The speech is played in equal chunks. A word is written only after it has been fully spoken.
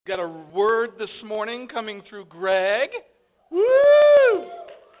Got a word this morning coming through Greg. Woo!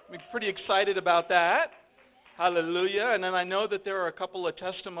 I'm pretty excited about that. Hallelujah. And then I know that there are a couple of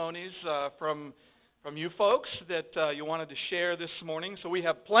testimonies from you folks that you wanted to share this morning. So we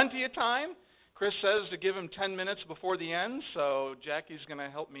have plenty of time. Chris says to give him 10 minutes before the end, so Jackie's going to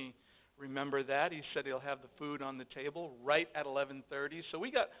help me remember that. He said he'll have the food on the table right at 11:30. So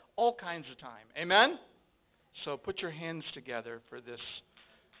we got all kinds of time. Amen? So put your hands together for this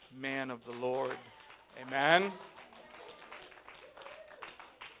man of the Lord. Amen.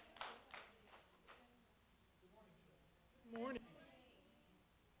 Morning.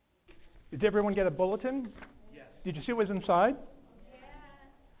 Did everyone get a bulletin? Yes. Did you see what was inside? Yes.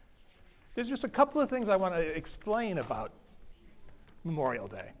 There's just a couple of things I want to explain about Memorial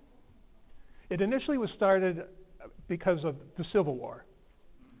Day. It initially was started because of the Civil War.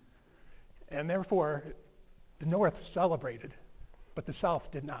 And therefore, the North celebrated, but the South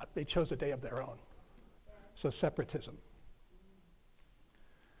did not. They chose a day of their own. So separatism.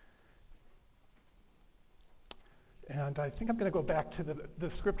 And I think I'm going to go back to the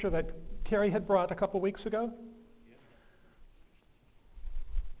scripture that Terry had brought a couple weeks ago.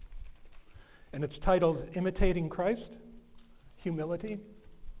 And it's titled, Imitating Christ, Humility.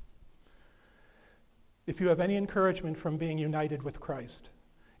 If you have any encouragement from being united with Christ,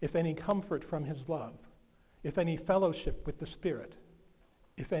 if any comfort from his love, if any fellowship with the Spirit,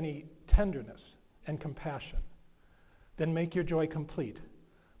 if any tenderness and compassion, then make your joy complete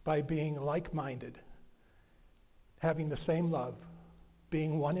by being like-minded, having the same love,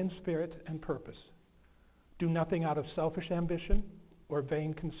 being one in spirit and purpose. Do nothing out of selfish ambition or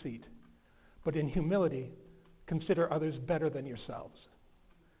vain conceit, but in humility consider others better than yourselves.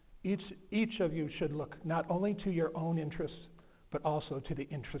 Each of you should look not only to your own interests, but also to the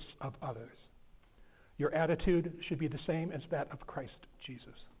interests of others. Your attitude should be the same as that of Christ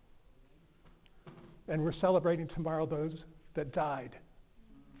Jesus. And we're celebrating tomorrow those that died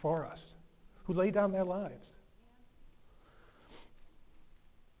for us, who laid down their lives.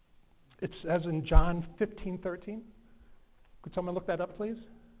 It says in John 15:13. Could someone look that up, please?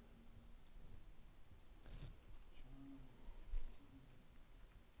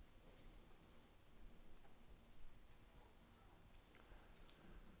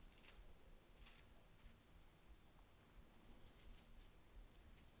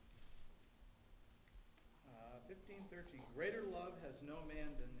 Greater love has no man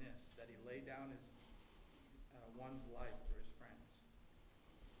than this, that he lay down his one's life for his friends.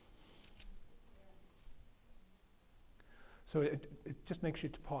 So it just makes you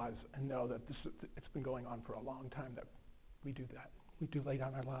to pause and know that it's been going on for a long time that we do that. We do lay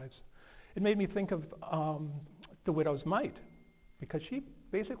down our lives. It made me think of the widow's mite, because she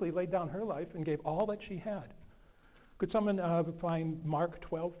basically laid down her life and gave all that she had. Could someone find Mark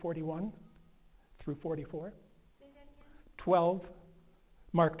 12:41 through 44? 12,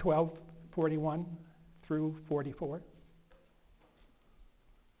 Mark 12:41 through 44.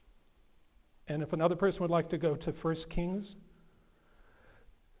 And if another person would like to go to 1 Kings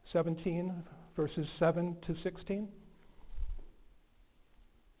 17, verses 7 to 16.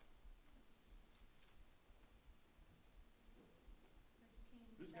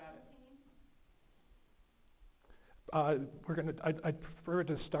 Who's got it? I'd prefer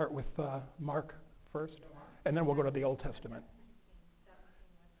to start with Mark first. And then we'll go to the Old Testament.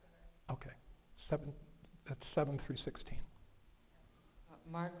 Okay. That's 7 through 16.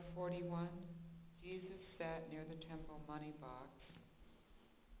 Mark 41, Jesus sat near the temple money box,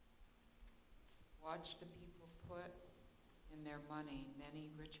 watched the people put in their money.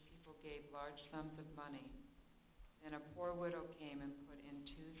 Many rich people gave large sums of money. Then a poor widow came and put in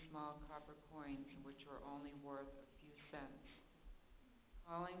 2 small copper coins, which were only worth a few cents.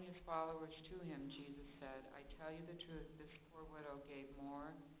 Calling his followers to him, Jesus said, I tell you the truth, this poor widow gave more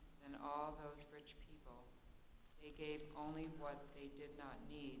than all those rich people. They gave only what they did not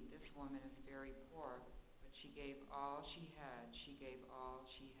need. This woman is very poor, but she gave all she had. She gave all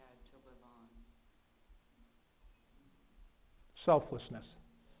she had to live on. Selflessness.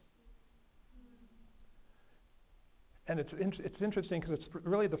 And it's interesting because it's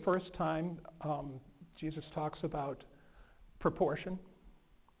really the first time Jesus talks about proportion.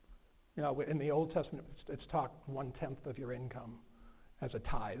 You know, in the Old Testament, it's talked 1/10 of your income as a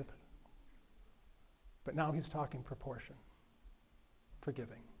tithe. But now he's talking proportion for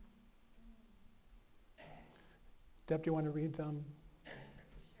giving. Deb, do you want to read 1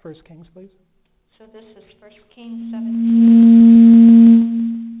 Kings, please? So this is 1 Kings 17.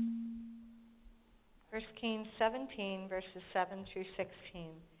 1 Kings 17, verses 7 through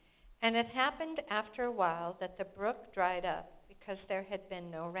 16. And it happened after a while that the brook dried up because there had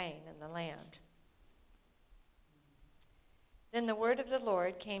been no rain in the land. Then the word of the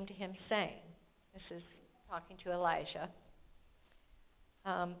Lord came to him, saying, this is talking to Elijah,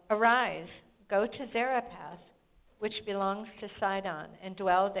 arise, go to Zarephath, which belongs to Sidon, and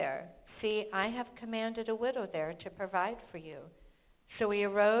dwell there. See, I have commanded a widow there to provide for you. So he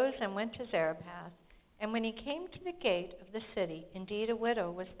arose and went to Zarephath. And when he came to the gate of the city, indeed a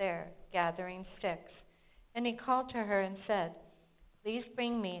widow was there, gathering sticks. And he called to her and said, please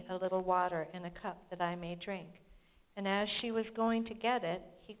bring me a little water in a cup that I may drink. And as she was going to get it,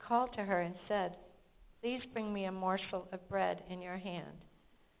 he called to her and said, please bring me a morsel of bread in your hand.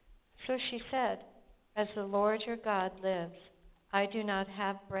 So she said, as the Lord your God lives, I do not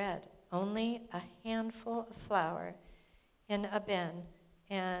have bread, only a handful of flour in a bin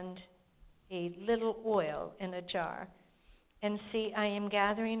and a little oil in a jar. And see, I am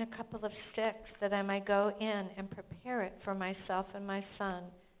gathering a couple of sticks that I might go in and prepare it for myself and my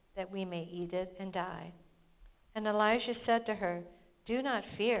son, that we may eat it and die. And Elijah said to her, do not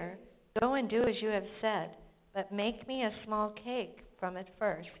fear. Go and do as you have said, but make me a small cake from it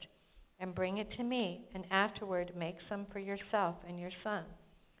first, and bring it to me, and afterward make some for yourself and your son.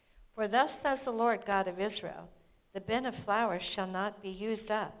 For thus says the Lord God of Israel, the bin of flour shall not be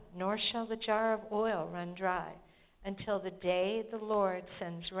used up, nor shall the jar of oil run dry, until the day the Lord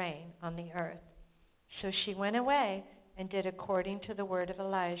sends rain on the earth. So she went away and did according to the word of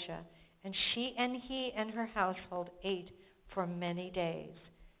Elijah, and she and he and her household ate for many days.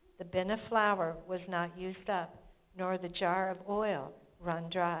 The bin of flour was not used up, nor the jar of oil run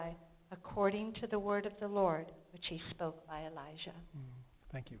dry, according to the word of the Lord, which he spoke by Elijah.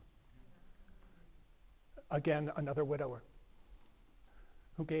 Thank you. Again, another widower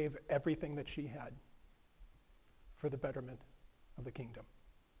who gave everything that she had for the betterment of the kingdom.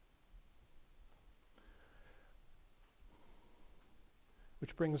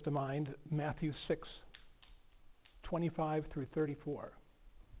 Which brings to mind Matthew 6:25 through 34.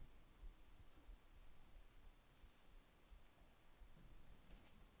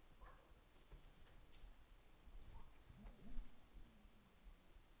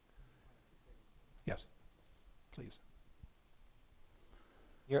 Yes, please.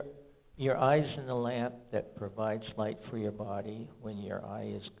 Your eye is the lamp that provides light for your body. When your eye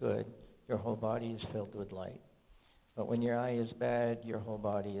is good, your whole body is filled with light. But when your eye is bad, your whole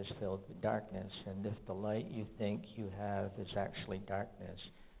body is filled with darkness. And if the light you think you have is actually darkness,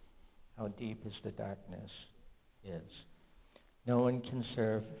 how deep is the darkness is. No one can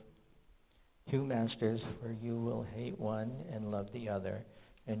serve two masters, for you will hate one and love the other,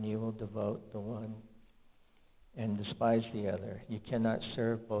 and you will devote the one and despise the other. You cannot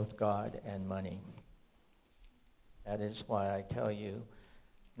serve both God and money. That is why I tell you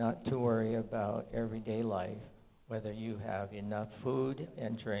not to worry about everyday life, whether you have enough food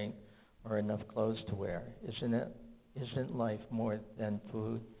and drink or enough clothes to wear. Isn't life more than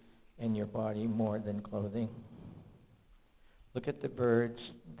food and your body more than clothing? Look at the birds.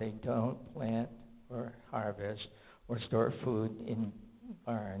 They don't plant or harvest or store food in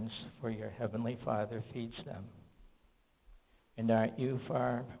barns, for your heavenly Father feeds them. And aren't you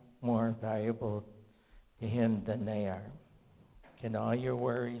far more valuable to him than they are? Can all your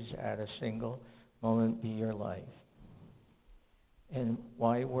worries at a single moment be your life? And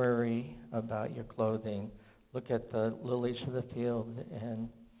why worry about your clothing? Look at the lilies of the field and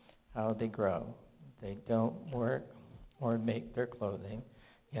how they grow. They don't work or make their clothing.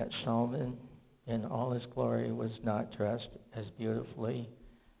 Yet Solomon in all his glory was not dressed as beautifully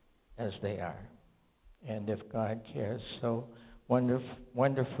as they are. And if God cares so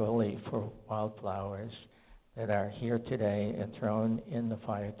wonderfully for wildflowers that are here today and thrown in the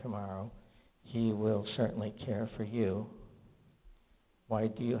fire tomorrow, he will certainly care for you. Why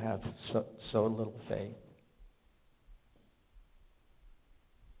do you have so little faith?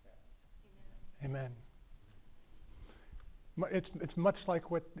 Amen. It's much like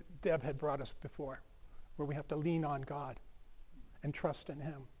what Deb had brought us before, where we have to lean on God and trust in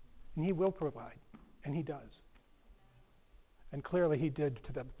him. And he will provide, and he does. And clearly he did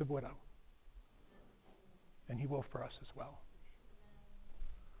to the widow. And he will for us as well.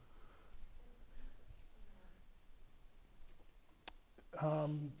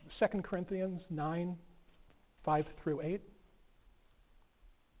 Um, 2 Corinthians 9, 5 through 8.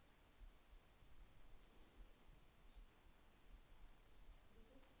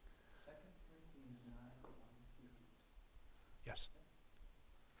 Yes.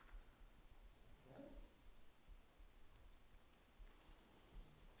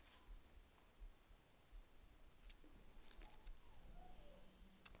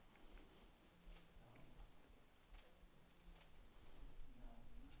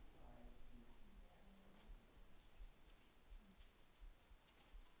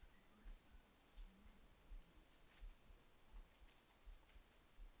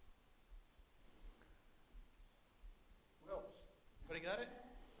 Everybody got it?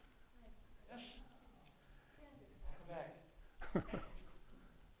 Yes? Welcome back.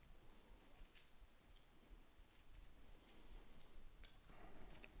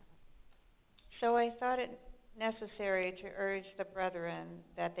 So I thought it necessary to urge the brethren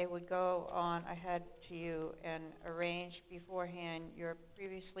that they would go on ahead to you and arrange beforehand your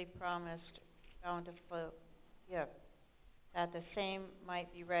previously promised bountiful gift, that the same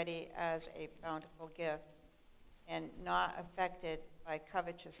might be ready as a bountiful gift, and not affected by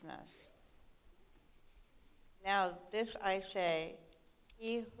covetousness. Now this I say,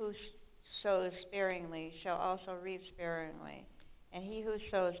 he who sows sparingly shall also reap sparingly, and he who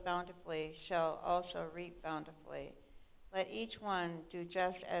sows bountifully shall also reap bountifully. Let each one do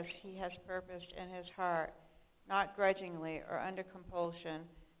just as he has purposed in his heart, not grudgingly or under compulsion,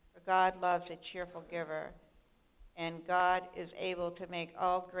 for God loves a cheerful giver. And God is able to make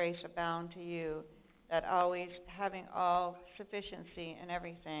all grace abound to you, that always having all sufficiency in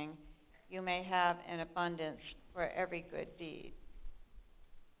everything, you may have an abundance for every good deed.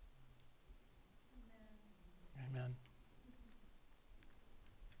 Amen.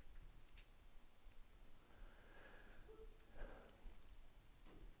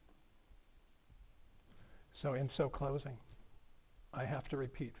 So in closing, I have to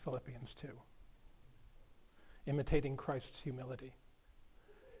repeat Philippians 2. Imitating Christ's humility.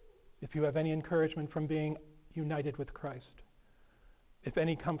 If you have any encouragement from being united with Christ, if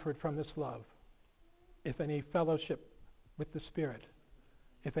any comfort from this love, if any fellowship with the Spirit,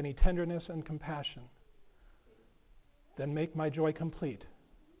 if any tenderness and compassion, then make my joy complete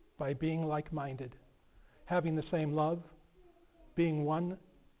by being like-minded, having the same love, being one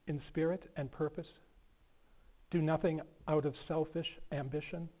in spirit and purpose. Do nothing out of selfish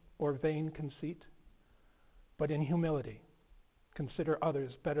ambition or vain conceit, but in humility consider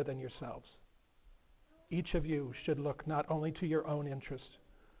others better than yourselves. Each of you should look not only to your own interests,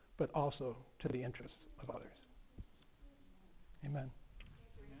 but also to the interests of others. Amen.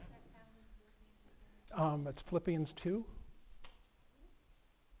 It's Philippians 2.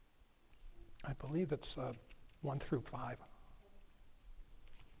 I believe it's 1 through 5.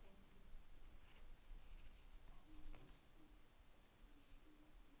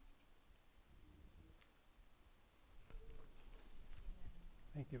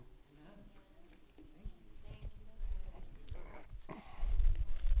 Thank you.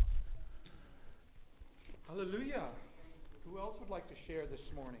 Hallelujah. Who else would like to share this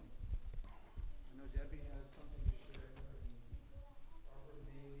morning? I know Debbie has something to share, and Barbara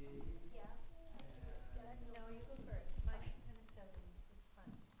maybe. No, you go first. Mine's kind of silly. It's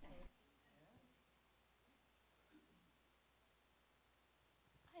fun.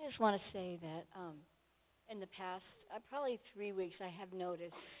 I just want to say that in the past, probably 3 weeks, I have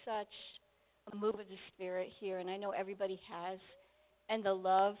noticed such a move of the Spirit here, and I know everybody has. And the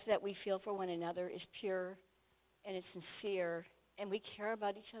love that we feel for one another is pure and it's sincere, and we care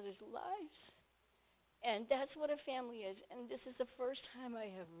about each other's lives. And that's what a family is. And this is the first time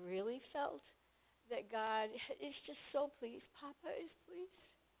I have really felt that God is just so pleased. Papa is pleased.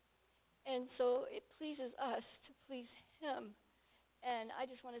 And so it pleases us to please Him. And I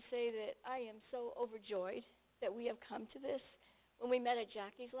just want to say that I am so overjoyed that we have come to this. When we met at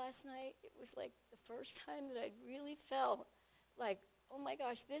Jackie's last night, it was like the first time that I really felt like, oh my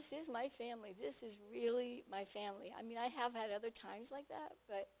gosh, this is my family. This is really my family. I mean, I have had other times like that,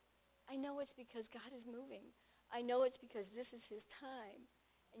 but I know it's because God is moving. I know it's because this is His time,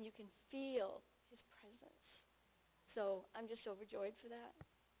 and you can feel His presence. So I'm just overjoyed for that.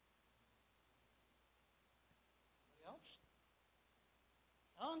 Anybody else?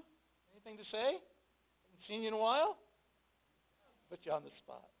 John, anything to say? Haven't seen you in a while? Put you on the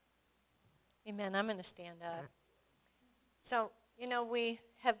spot. Amen. I'm going to stand up. So, we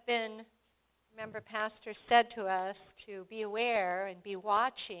have been, remember, Pastor said to us to be aware and be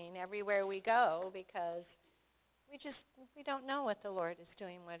watching everywhere we go, because we don't know what the Lord is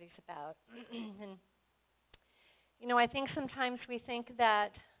doing, what He's about. And, I think sometimes we think that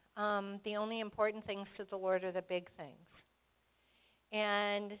the only important things to the Lord are the big things.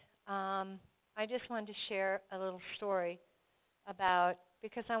 And I just wanted to share a little story about,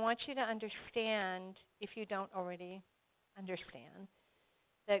 because I want you to understand, if you don't already understand,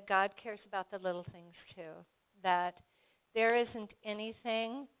 that God cares about the little things too. That there isn't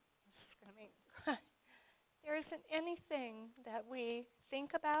anything, there isn't anything that we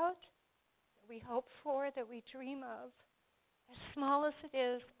think about, that we hope for, that we dream of, as small as it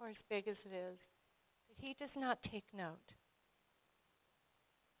is or as big as it is, that He does not take note.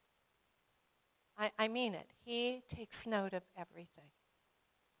 I mean it. He takes note of everything.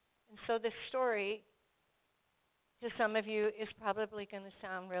 And so this story to some of you is probably going to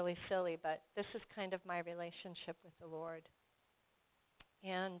sound really silly, but this is kind of my relationship with the Lord.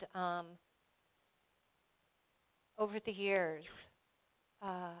 And over the years,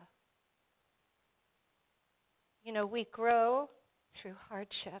 we grow through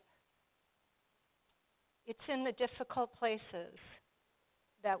hardship. It's in the difficult places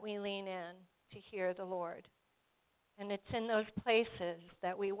that we lean in to hear the Lord. And it's in those places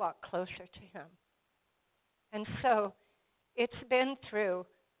that we walk closer to Him. And so it's been through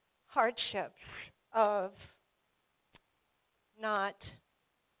hardships of not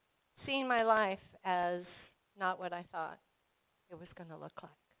seeing my life as not what I thought it was going to look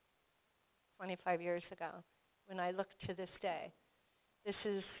like 25 years ago. When I look to this day,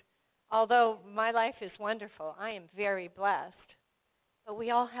 although my life is wonderful, I am very blessed, but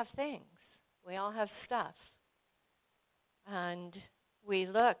we all have things. We all have stuff. And we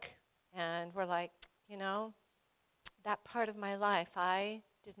look and we're like, that part of my life, I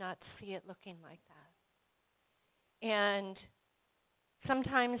did not see it looking like that. And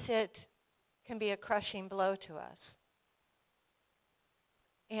sometimes it can be a crushing blow to us.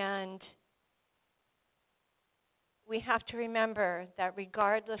 And we have to remember that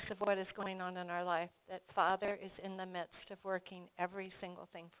regardless of what is going on in our life, that Father is in the midst of working every single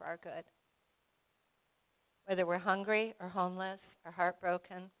thing for our good. Whether we're hungry or homeless or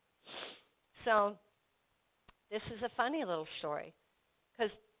heartbroken. So this is a funny little story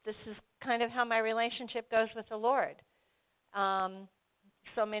because this is kind of how my relationship goes with the Lord.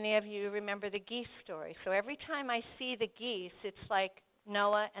 So many of you remember the geese story. So every time I see the geese, it's like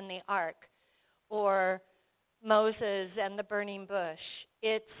Noah and the ark or Moses and the burning bush.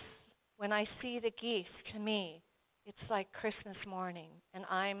 It's when I see the geese, to me, it's like Christmas morning. And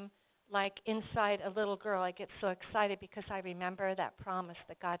I'm like inside a little girl. I get so excited because I remember that promise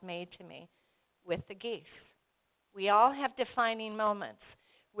that God made to me with the geese. We all have defining moments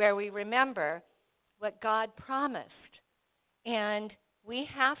where we remember what God promised. And we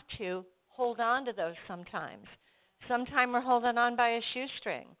have to hold on to those sometimes. Sometimes we're holding on by a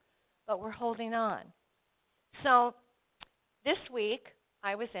shoestring, but we're holding on. So this week,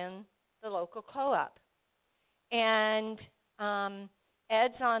 I was in the local co-op. And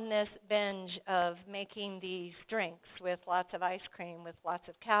Ed's on this binge of making these drinks with lots of ice cream with lots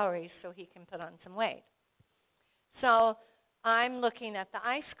of calories so he can put on some weight. So I'm looking at the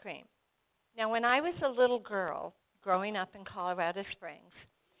ice cream. Now, when I was a little girl growing up in Colorado Springs,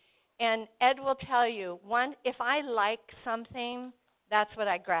 and Ed will tell you, if I like something, that's what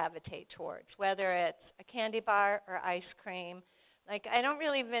I gravitate towards, whether it's a candy bar or ice cream. Like, I don't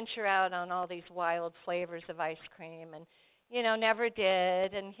really venture out on all these wild flavors of ice cream, and, never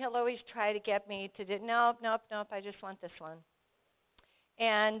did. And he'll always try to get me to do, nope, I just want this one.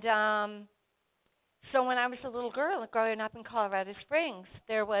 And so when I was a little girl growing up in Colorado Springs,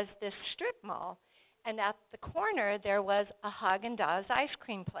 there was this strip mall, and at the corner there was a Haagen-Dazs ice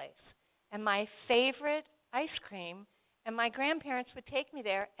cream place. And my favorite ice cream, and my grandparents would take me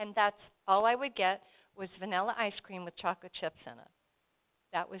there, and that's all I would get was vanilla ice cream with chocolate chips in it.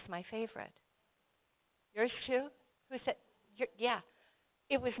 That was my favorite. Yours too? Who said? Yeah.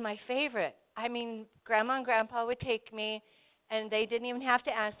 It was my favorite. I mean, Grandma and Grandpa would take me, and they didn't even have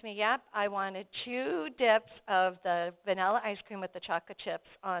to ask me. Yep, I wanted 2 dips of the vanilla ice cream with the chocolate chips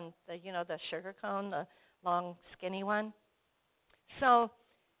on the, the sugar cone, the long, skinny one. So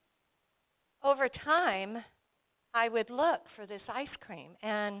over time, I would look for this ice cream,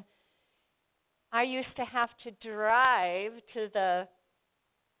 and I used to have to drive to the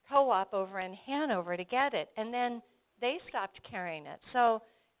co-op over in Hanover to get it, and then they stopped carrying it. So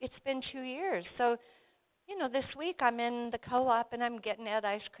it's been 2 years. So, this week I'm in the co-op, and I'm getting that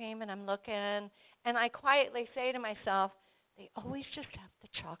ice cream, and I'm looking, and I quietly say to myself, they always just have the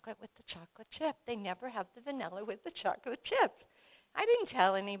chocolate with the chocolate chip. They never have the vanilla with the chocolate chip. I didn't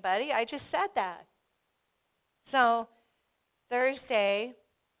tell anybody. I just said that. So Thursday,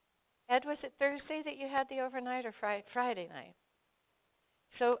 Ed, was it Thursday that you had the overnight or Friday night?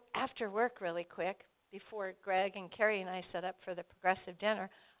 So after work really quick, before Greg and Carrie and I set up for the progressive dinner,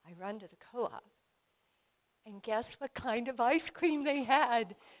 I run to the co-op. And guess what kind of ice cream they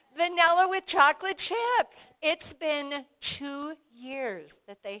had? Vanilla with chocolate chips. It's been 2 years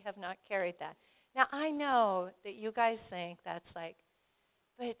that they have not carried that. Now, I know that you guys think that's like,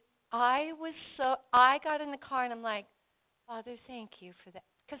 but I got in the car and I'm like, Father, thank you for that.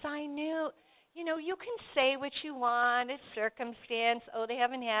 Because I knew, you can say what you want. It's circumstance. Oh, they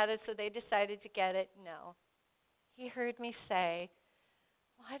haven't had it, so they decided to get it. No. He heard me say,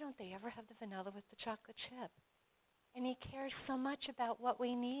 why don't they ever have the vanilla with the chocolate chip? And he cares so much about what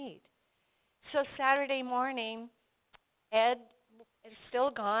we need. So Saturday morning, Ed is still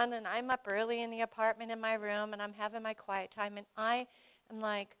gone, and I'm up early in the apartment in my room, and I'm having my quiet time, and I am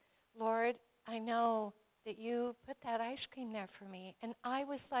like, Lord, I know that you put that ice cream there for me. And I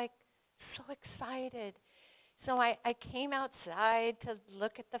was like so excited. So I came outside to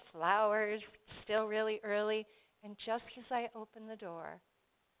look at the flowers, still really early, and just as I opened the door,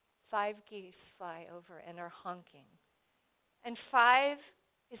 5 geese fly over and are honking. And 5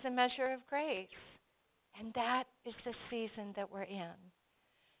 is a measure of grace. And that is the season that we're in.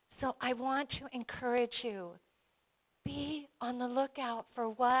 So I want to encourage you, be on the lookout for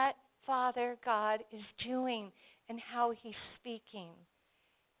what Father God is doing and how He's speaking.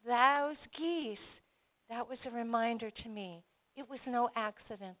 Those geese, that was a reminder to me. It was no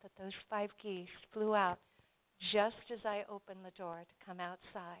accident that those 5 geese flew out just as I opened the door to come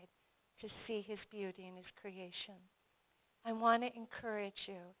outside to see His beauty and His creation. I want to encourage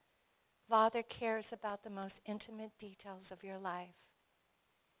you. Father cares about the most intimate details of your life.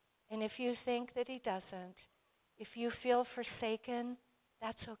 And if you think that He doesn't, if you feel forsaken,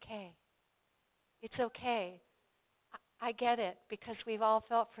 that's okay. It's okay. I get it, because we've all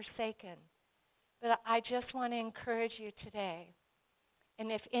felt forsaken. But I just want to encourage you today.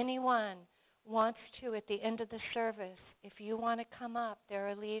 And if anyone wants to, at the end of the service, if you want to come up, there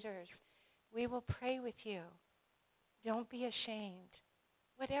are leaders. We will pray with you. Don't be ashamed.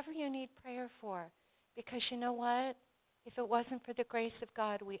 Whatever you need prayer for. Because you know what? If it wasn't for the grace of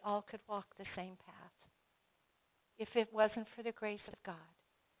God, we all could walk the same path. If it wasn't for the grace of God.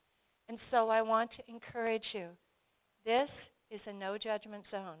 And so I want to encourage you. This is a no judgment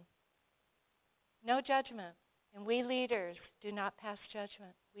zone. No judgment. And we leaders do not pass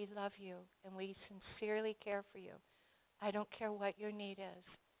judgment. We love you and we sincerely care for you. I don't care what your need is,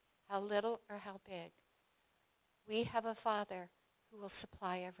 how little or how big. We have a Father who will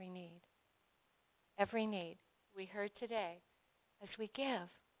supply every need. Every need. We heard today, as we give,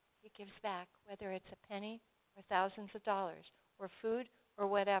 He gives back, whether it's a penny or thousands of dollars or food or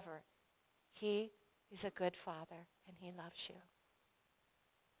whatever. He is a good Father, and He loves you.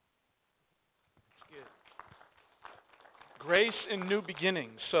 That's good. Grace and new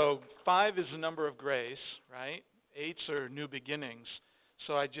beginnings. So 5 is the number of grace, right? 8s are new beginnings.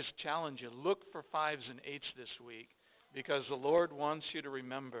 So I just challenge you, look for 5s and 8s this week, because the Lord wants you to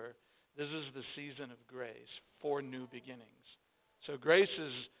remember this is the season of grace for new beginnings. So grace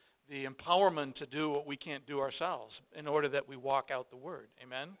is the empowerment to do what we can't do ourselves in order that we walk out the Word.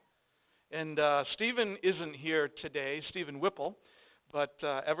 Amen? And Stephen isn't here today, Stephen Whipple, but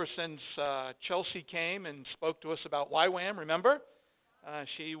ever since Chelsea came and spoke to us about YWAM, remember?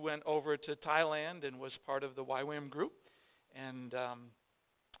 She went over to Thailand and was part of the YWAM group. And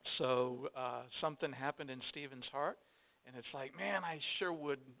so something happened in Stephen's heart. And it's like, man, I sure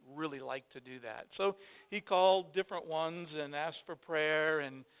would really like to do that. So he called different ones and asked for prayer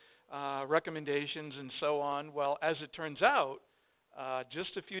and recommendations and so on. Well, as it turns out,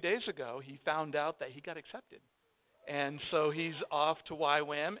 just a few days ago, he found out that he got accepted. And so he's off to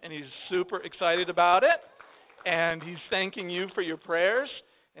YWAM, and he's super excited about it. And he's thanking you for your prayers.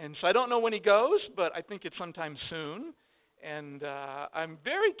 And so I don't know when he goes, but I think it's sometime soon. And I'm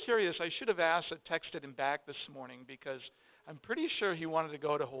very curious. I should have texted him back this morning, because I'm pretty sure he wanted to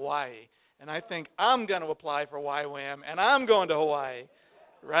go to Hawaii. And I think I'm going to apply for YWAM, and I'm going to Hawaii.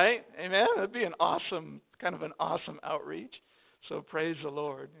 Right? Amen? That'd be an awesome outreach. So praise the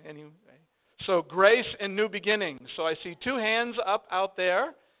Lord. Anyway, so grace and new beginnings. So I see 2 hands up out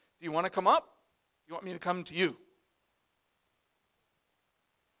there. Do you want to come up? Do you want me to come to you?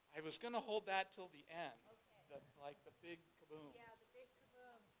 I was going to hold that till the end. Like the big kaboom. Yeah, the big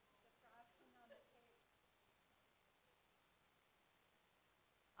kaboom. The frosting on the cake.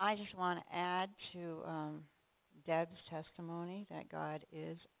 I just want to add to Deb's testimony that God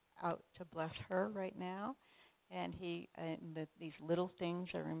is out to bless her right now, and that these little things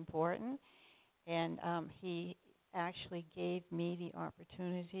are important. And He actually gave me the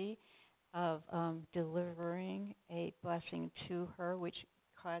opportunity of delivering a blessing to her, which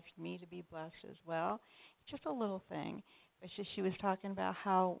caused me to be blessed as well. Just a little thing. But she was talking about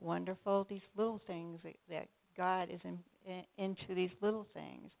how wonderful these little things, that God is into these little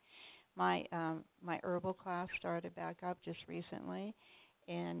things. My herbal class started back up just recently,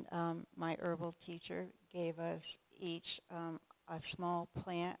 and my herbal teacher gave us each a small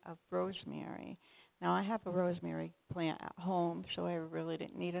plant of rosemary. Now I have a rosemary plant at home, so I really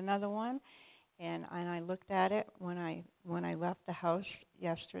didn't need another one. And I looked at it when I left the house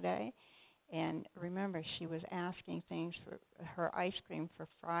yesterday. And remember, she was asking things for her ice cream for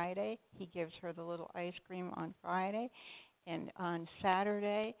Friday. He gives her the little ice cream on Friday. And on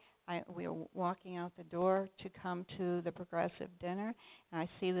Saturday, we were walking out the door to come to the Progressive dinner, and I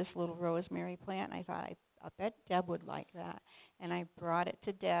see this little rosemary plant, and I thought, I bet Deb would like that. And I brought it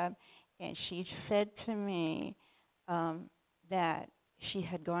to Deb, and she said to me that she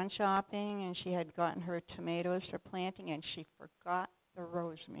had gone shopping, and she had gotten her tomatoes for planting, and she forgot the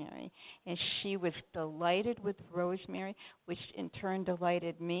rosemary. And she was delighted with rosemary, which in turn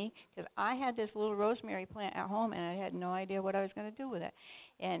delighted me, because I had this little rosemary plant at home, and I had no idea what I was going to do with it.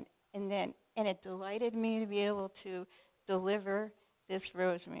 And it delighted me to be able to deliver this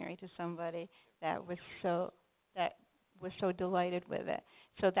rosemary to somebody that was so delighted with it.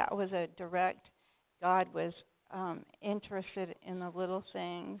 So that was a direct. God was interested in the little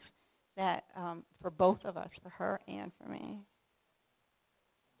things that for both of us, for her and for me.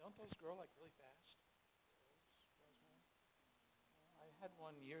 Don't those grow like really fast? I had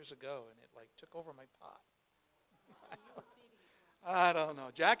one years ago, and it like took over my pot. I don't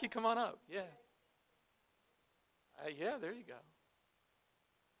know. Jackie, come on up. Yeah. Yeah, there you go.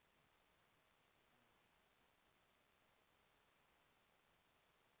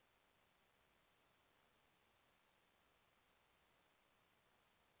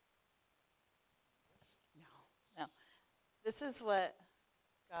 No. This is what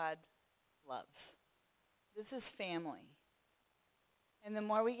God loves. This is family. And the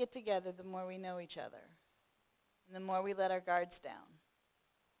more we get together, the more we know each other. And the more we let our guards down.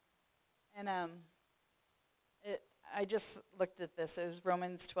 And I just looked at this. It was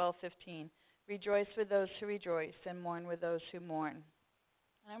Romans 12:15. Rejoice with those who rejoice and mourn with those who mourn.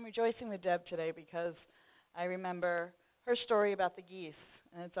 And I'm rejoicing with Deb today because I remember her story about the geese,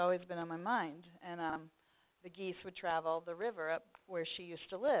 and it's always been on my mind. And the geese would travel the river up where she used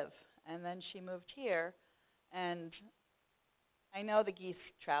to live, and then she moved here. And I know the geese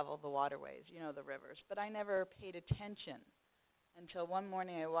travel the waterways, the rivers, but I never paid attention until one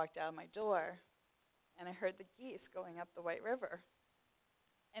morning I walked out my door, and I heard the geese going up the White River.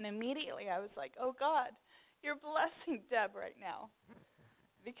 And immediately I was like, oh, God, you're blessing Deb right now.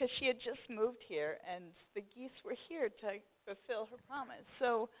 Because she had just moved here, and the geese were here to fulfill her promise.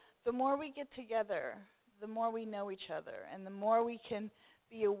 So the more we get together, the more we know each other, and the more we can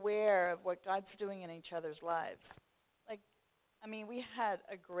be aware of what God's doing in each other's lives. We had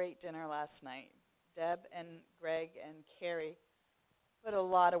a great dinner last night. Deb and Greg and Carrie put a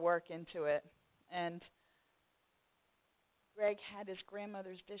lot of work into it. And Greg had his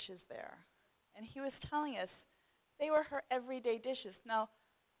grandmother's dishes there. And he was telling us they were her everyday dishes. Now,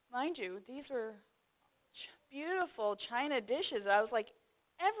 mind you, these were beautiful china dishes. I was like,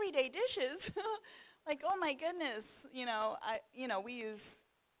 everyday dishes? Oh my goodness. We use,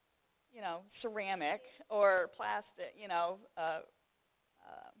 ceramic or plastic,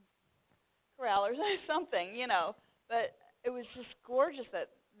 corral or something, But it was just gorgeous that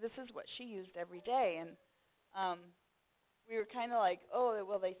this is what she used every day. And we were kind of like, oh,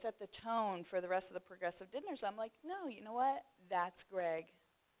 well, they set the tone for the rest of the Progressive dinners. I'm like, no, you know what? That's Greg.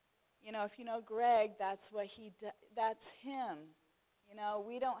 If you know Greg, that's what that's him.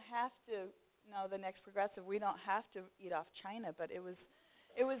 We don't have to know the next Progressive. We don't have to eat off China, but it was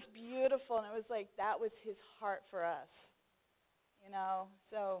beautiful, and it was like that was his heart for us.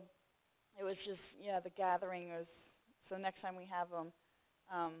 So it was just, the gathering was, so next time we have them,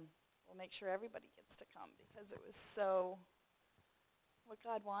 we'll make sure everybody gets to come because it was so what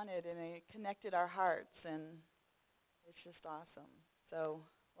God wanted, and it connected our hearts, and it's just awesome. So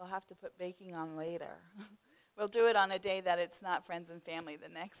we'll have to put baking on later. We'll do it on a day that it's not friends and family the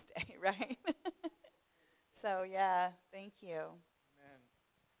next day, right? So, thank you. Amen.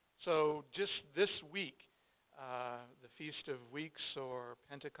 So just this week, the Feast of Weeks or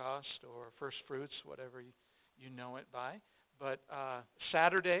Pentecost or First Fruits, whatever you know it by. But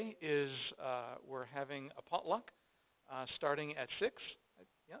Saturday is we're having a potluck starting at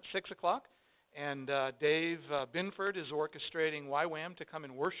 6 o'clock. And Dave Binford is orchestrating YWAM to come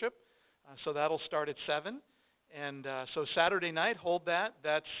and worship. So that'll start at 7. And so Saturday night, hold that.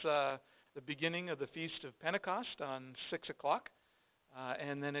 That's the beginning of the Feast of Pentecost on 6 o'clock.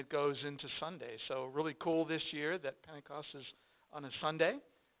 And then it goes into Sunday. So really cool this year that Pentecost is on a Sunday,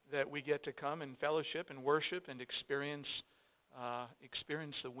 that we get to come and fellowship and worship and experience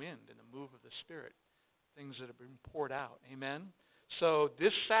the wind and the move of the Spirit, things that have been poured out. Amen. So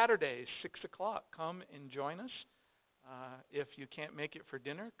this Saturday, 6 o'clock, come and join us. If you can't make it for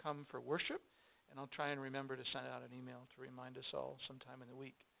dinner, come for worship. And I'll try and remember to send out an email to remind us all sometime in the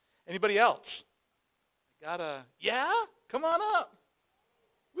week. Anybody else? Come on up.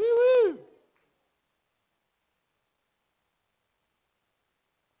 Woo-woo.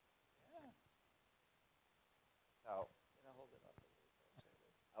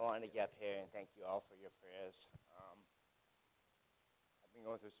 wanted to get up here and thank you all for your prayers. I've been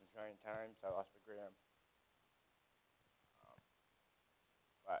going through some trying times. I lost my gram.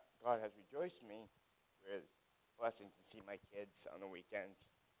 But God has rejoiced me with blessings to see my kids on the weekends.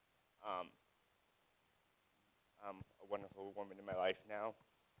 I'm a wonderful woman in my life now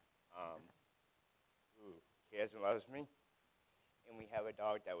who cares and loves me. And we have a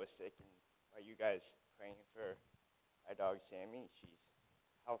dog that was sick, and by you guys praying for our dog Sammy, she's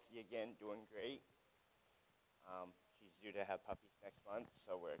healthy again, doing great. She's due to have puppies next month,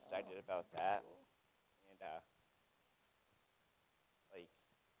 so we're excited about that. And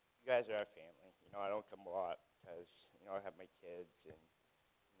you guys are our family. I don't come a lot because I have my kids, and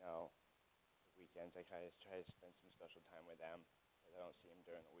the weekends I try to spend some special time with them because I don't see them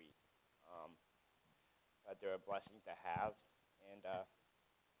during the week. But they're a blessing to have, and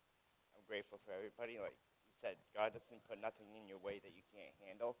I'm grateful for everybody. Like you said, God doesn't put nothing in your way that you can't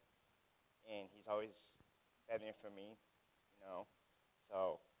handle, and He's always been there for me,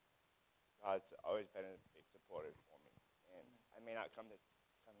 So God's always been a big supporter for me, and I may not come here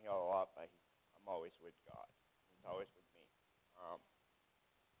a lot, but I'm always with God. He's always with me.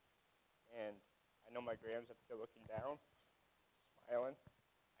 And I know my Gram's up there looking down, smiling.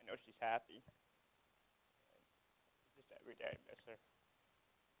 I know she's happy. And just every day I miss her.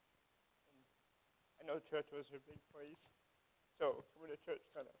 And I know church was her big place, so coming to church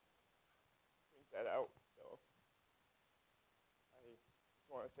kind of brings that out. So I just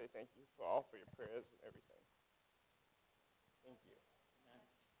want to say thank you for your prayers and everything. Thank you. Amen.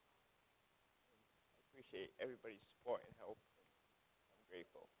 I appreciate everybody's support and help, and I'm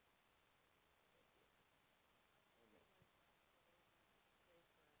grateful.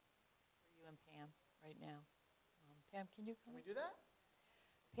 For you and Pam right now. Pam, can you come? Can we do that?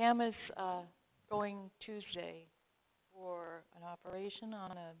 Pam is going Tuesday for an operation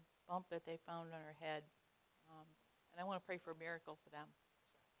on a bump that they found on her head, and I want to pray for a miracle for them.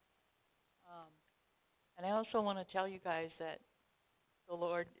 And I also want to tell you guys that the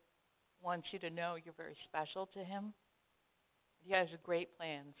Lord wants you to know you're very special to Him. He has great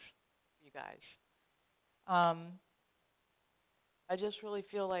plans for you guys. I just really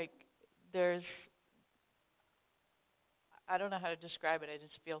feel like I don't know how to describe it. I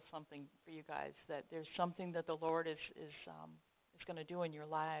just feel something for you guys, that there's something that the Lord is going to do in your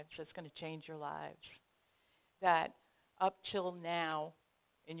lives that's going to change your lives. That up till now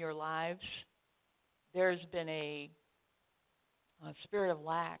in your lives, there's been a spirit of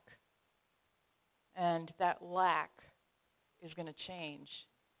lack. And that lack is going to change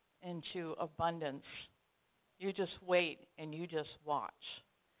into abundance. You just wait and you just watch.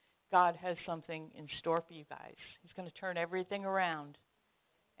 God has something in store for you guys. He's going to turn everything around.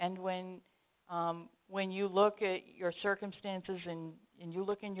 And when you look at your circumstances and you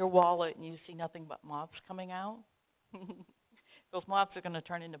look in your wallet and you see nothing but moths coming out, those moths are going to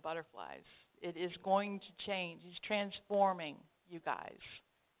turn into butterflies. It is going to change. He's transforming you guys.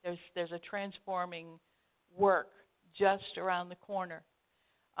 There's a transforming work just around the corner.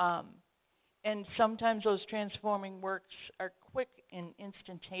 And sometimes those transforming works are quick and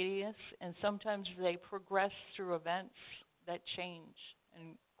instantaneous, and sometimes they progress through events that change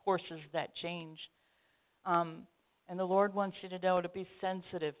and courses that change. And the Lord wants you to know to be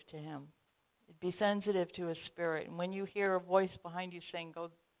sensitive to Him. Be sensitive to His Spirit. And when you hear a voice behind you saying,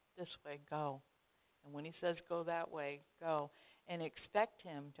 go this way, go. And when He says, go that way, go. And expect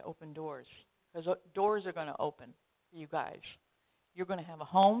Him to open doors. Because doors are going to open for you guys. You're going to have a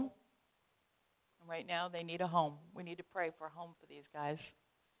home. And right now, they need a home. We need to pray for a home for these guys.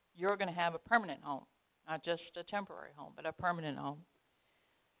 You're going to have a permanent home. Not just a temporary home, but a permanent home.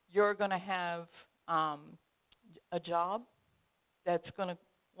 You're going to have a job that's going to,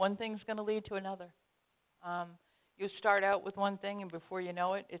 one thing's going to lead to another. You start out with one thing, and before you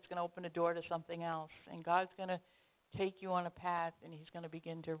know it, it's going to open a door to something else. And God's going to take you on a path, and He's going to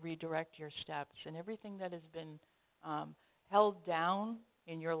begin to redirect your steps. And everything that has been held down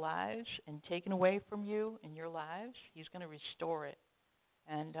in your lives and taken away from you in your lives, He's going to restore it.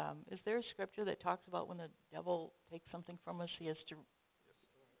 And is there a scripture that talks about when the devil takes something from us, he has to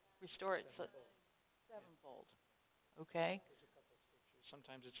restore it sevenfold? Okay? There's a couple of scriptures.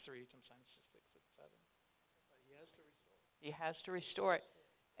 Sometimes it's 3, sometimes it's 6, it's 7. But He has to restore it. He has to restore it.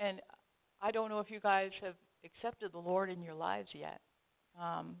 And I don't know if you guys have accepted the Lord in your lives yet.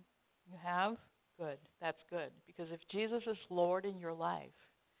 You have? Good. That's good. Because if Jesus is Lord in your life,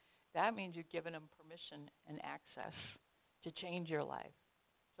 that means you've given Him permission and access to change your life.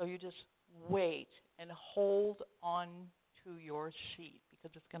 So you just wait and hold on to your seat,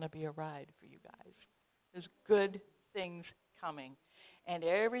 because it's going to be a ride for you guys. There's good things coming. and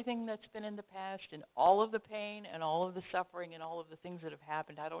everything that's been in the past and all of the pain and all of the suffering and all of the things that have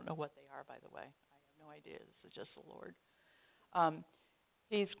happened. I don't know what they are, by the way. I have no idea. This is just the Lord.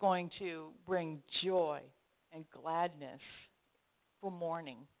 He's going to bring joy and gladness for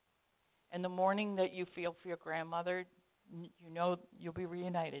mourning. And the mourning that you feel for your grandmother, you know you'll be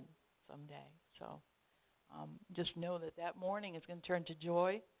reunited someday. So just know that that mourning is going to turn to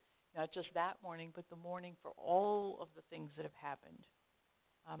joy, not just that mourning, but the mourning for all of the things that have happened.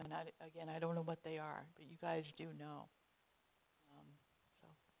 And I don't know what they are, but you guys do know.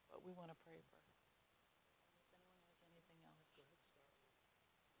 But we want to pray for. If anyone has anything else, go ahead,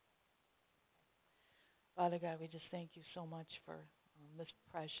 start. Father God, we just thank you so much for this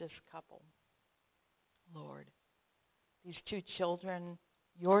precious couple, Lord. These two children,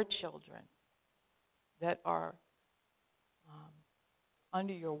 your children, that are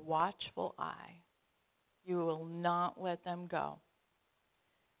under your watchful eye. You will not let them go.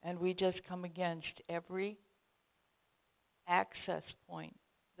 And we just come against every access point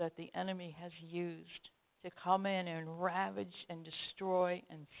that the enemy has used to come in and ravage and destroy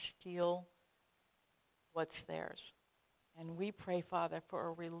and steal what's theirs. And we pray, Father, for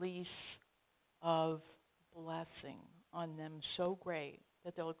a release of blessing on them so great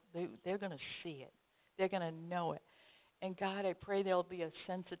that they're going to see it. They're going to know it. And God, I pray there'll be a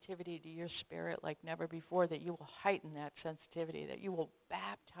sensitivity to your spirit like never before, that you will heighten that sensitivity, that you will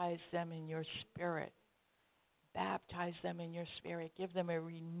baptize them in your spirit. Baptize them in your spirit. Give them a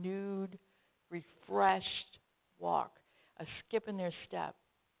renewed, refreshed walk, a skip in their step.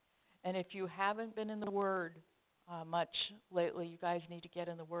 And if you haven't been in the Word much lately, you guys need to get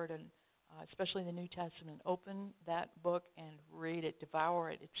in the Word, and especially the New Testament. Open that book and read it, devour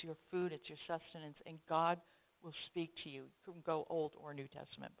it. It's your food, it's your sustenance, and God will speak to you. You can go Old or New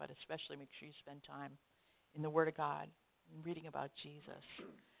Testament, but especially make sure you spend time in the Word of God and reading about Jesus.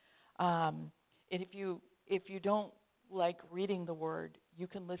 And if you don't like reading the Word, you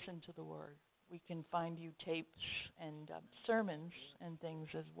can listen to the Word. We can find you tapes and sermons and things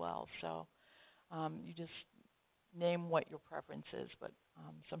as well. So you just name what your preference is, but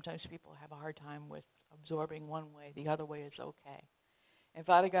sometimes people have a hard time with absorbing one way. The other way is okay. And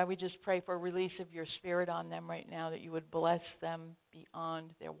Father God, we just pray for a release of your Spirit on them right now, that you would bless them beyond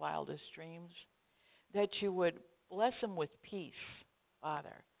their wildest dreams, that you would bless them with peace,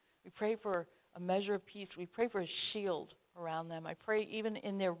 Father. We pray for a measure of peace. We pray for a shield around them. I pray even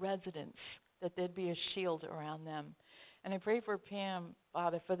in their residence that there'd be a shield around them. And I pray for Pam,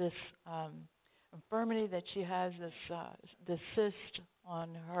 Father, for this infirmity that she has, this cyst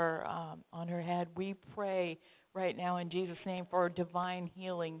on her head. We pray right now in Jesus' name for a divine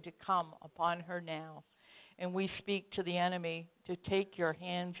healing to come upon her now. And we speak to the enemy to take your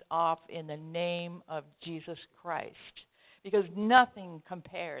hands off in the name of Jesus Christ, because nothing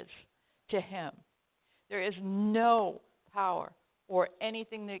compares to him. There is no power or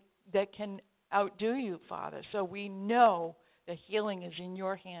anything that can outdo you, Father. So we know the healing is in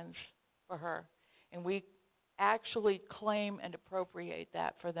your hands for her. And we actually claim and appropriate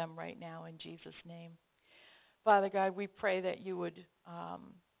that for them right now in Jesus' name. Father God, we pray that you would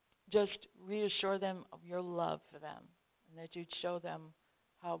just reassure them of your love for them, and that you'd show them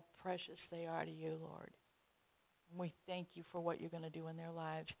how precious they are to you, Lord. And we thank you for what you're going to do in their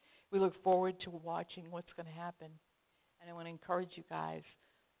lives. We look forward to watching what's going to happen. And I want to encourage you guys,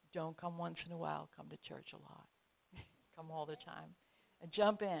 don't come once in a while, come to church a lot. Come all the time. And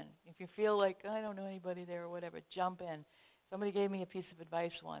jump in. If you feel like, I don't know anybody there or whatever, jump in. Somebody gave me a piece of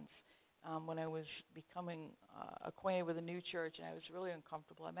advice once when I was becoming acquainted with a new church, and I was really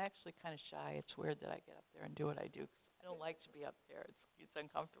uncomfortable. I'm actually kind of shy. It's weird that I get up there and do what I do. I don't like to be up there. It's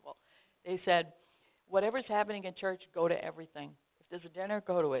uncomfortable. They said, whatever's happening in church, go to everything. If there's a dinner,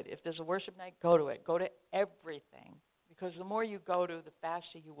 go to it. If there's a worship night, go to it. Go to everything. Because the more you go to, the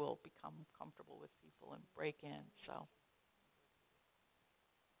faster you will become comfortable with people and break in. So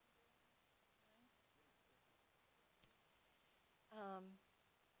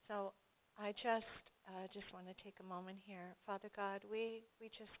I just want to take a moment here. Father God, we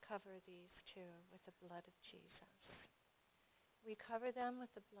just cover these two with the blood of Jesus. We cover them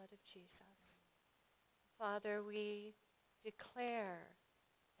with the blood of Jesus. Father, we declare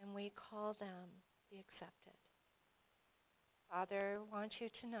and we call them the accepted. Father, I want you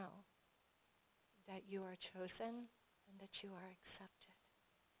to know that you are chosen and that you are accepted.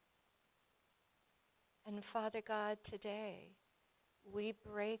 And Father God, today we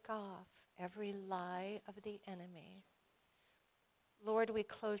break off every lie of the enemy. Lord, we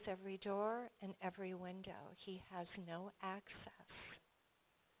close every door and every window. He has no access.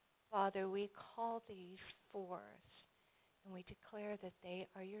 Father, we call these forth And we declare that they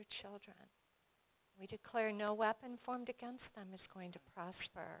are your children. We declare no weapon formed against them is going to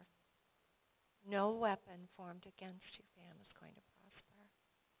prosper. No weapon formed against you, fam, is going to prosper.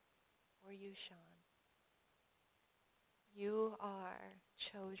 Or you, Sean. You are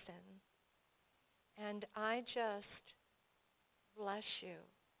chosen. And I just bless you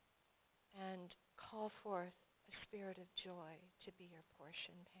and call forth a spirit of joy to be your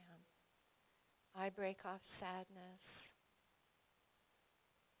portion, Pam. I break off sadness.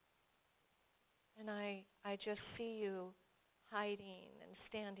 And I just see you hiding and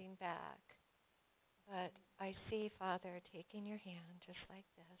standing back. But I see Father taking your hand just like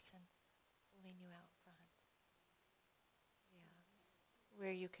this and pulling you out front. Yeah,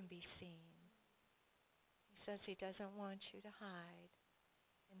 where you can be seen. He says he doesn't want you to hide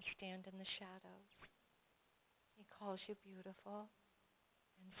and stand in the shadows. He calls you beautiful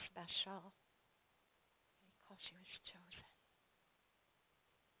and special. And he calls you his chosen.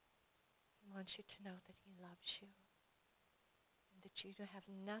 He wants you to know that he loves you and that you have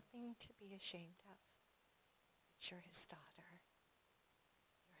nothing to be ashamed of. That you're his daughter.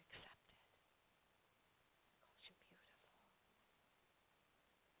 You're accepted. He calls you beautiful.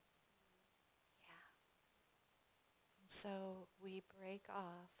 Yeah. And so we break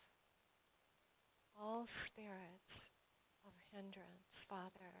off all spirits of hindrance,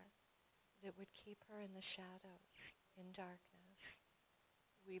 Father, that would keep her in the shadows, in darkness.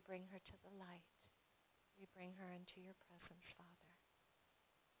 We bring her to the light. We bring her into your presence, Father.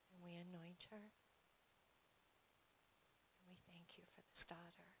 And we anoint her. And we thank you for this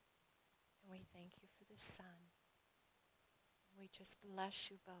daughter. And we thank you for this son. And we just bless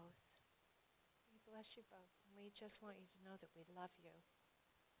you both. We bless you both. And we just want you to know that we love you.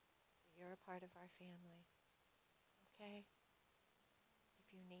 That you're a part of our family. Okay? If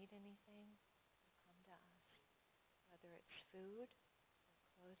you need anything, you come to us. Whether it's food,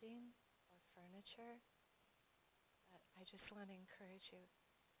 clothing, or furniture. But I just want to encourage you,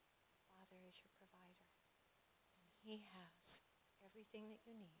 Father is your provider. And he has everything that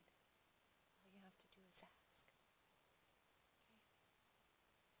you need. All you have to do is ask.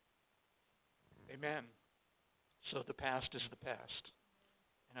 Okay? Amen. So the past is the past.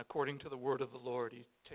 And according to the word of the Lord, he